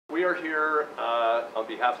We are here on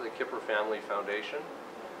behalf of the Kippur Family Foundation,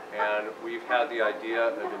 and we've had the idea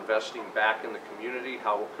of investing back in the community.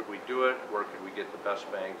 How could we do it? Where could we get the best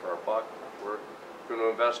bang for our buck? We're going to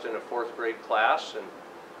invest in a 4th grade class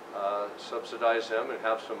and subsidize them and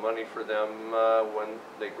have some money for them when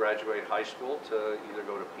they graduate high school to either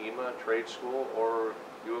go to Pima, trade school, or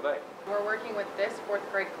U of A. We're working with this 4th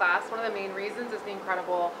grade class. One of the main reasons is the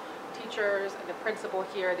incredible teachers, the principal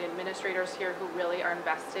here, the administrators here who really are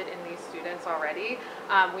invested in these students already.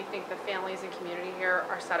 We think the families and community here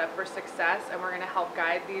are set up for success, and we're going to help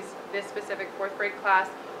guide this specific 4th grade class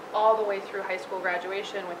all the way through high school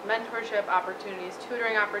graduation with mentorship opportunities,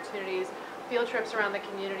 tutoring opportunities, field trips around the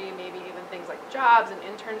community, maybe even things like jobs and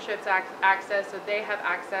internships access, so they have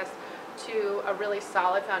access to a really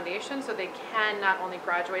solid foundation so they can not only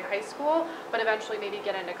graduate high school, but eventually maybe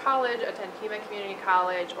get into college, attend Pima Community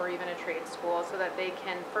College, or even a trade school so that they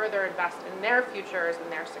can further invest in their futures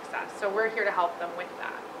and their success. So we're here to help them with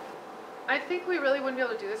that. I think we really wouldn't be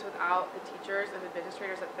able to do this without the teachers and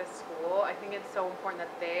administrators at this school. I think it's so important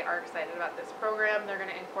that they are excited about this program. They're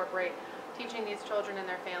going to incorporate teaching these children and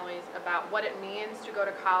their families about what it means to go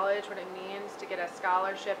to college, what it means to get a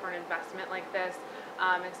scholarship or an investment like this.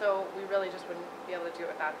 And so we really just wouldn't be able to do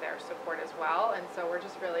it without their support as well. And so we're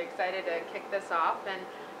just really excited to kick this off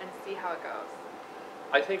and see how it goes.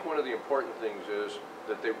 I think one of the important things is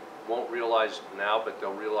that they won't realize now, but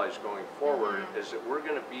they'll realize going forward, is that we're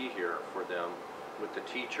going to be here for them with the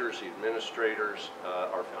teachers, the administrators,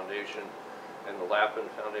 our foundation, and the Lappin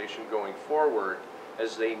Foundation going forward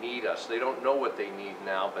as they need us. They don't know what they need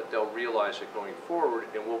now, but they'll realize it going forward,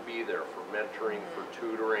 and we'll be there for mentoring, for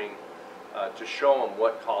tutoring, to show them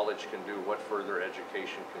what college can do, what further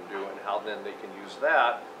education can do, and how then they can use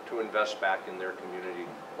that to invest back in their community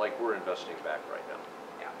like we're investing back right now.